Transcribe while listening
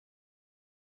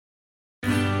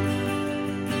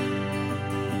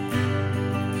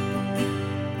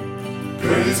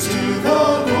Praise to the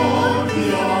Lord, the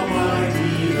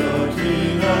Almighty, the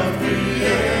King of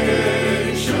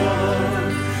creation.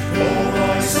 Oh,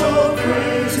 my soul,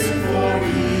 praise Him, for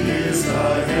He is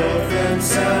thy health and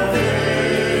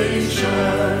salvation.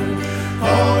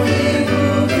 All ye who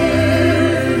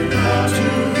hear, now to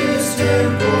His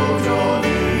temple draw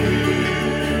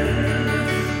near.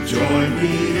 Join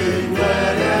me in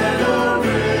glad adoration.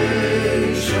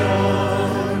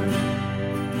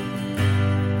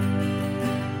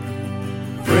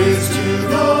 Praise to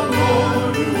the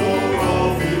Lord, who o'er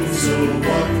all things so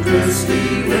wondrously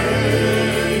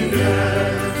reigneth.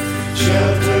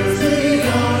 Shelters thee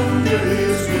under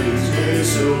His wings, yea,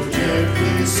 so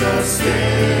gently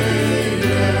sustaineth.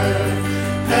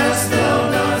 Hast thou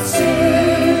not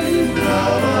seen how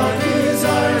thy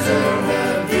desires are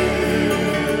have been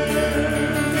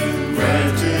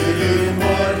granted in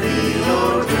what He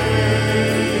ordaineth?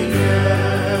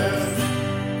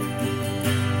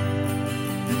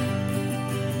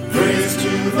 Praise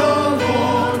to the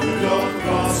Lord, who doth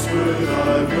prosper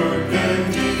thy work and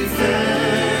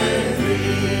defend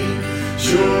thee.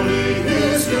 Surely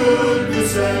His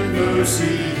goodness and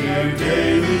mercy here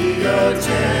daily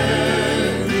attend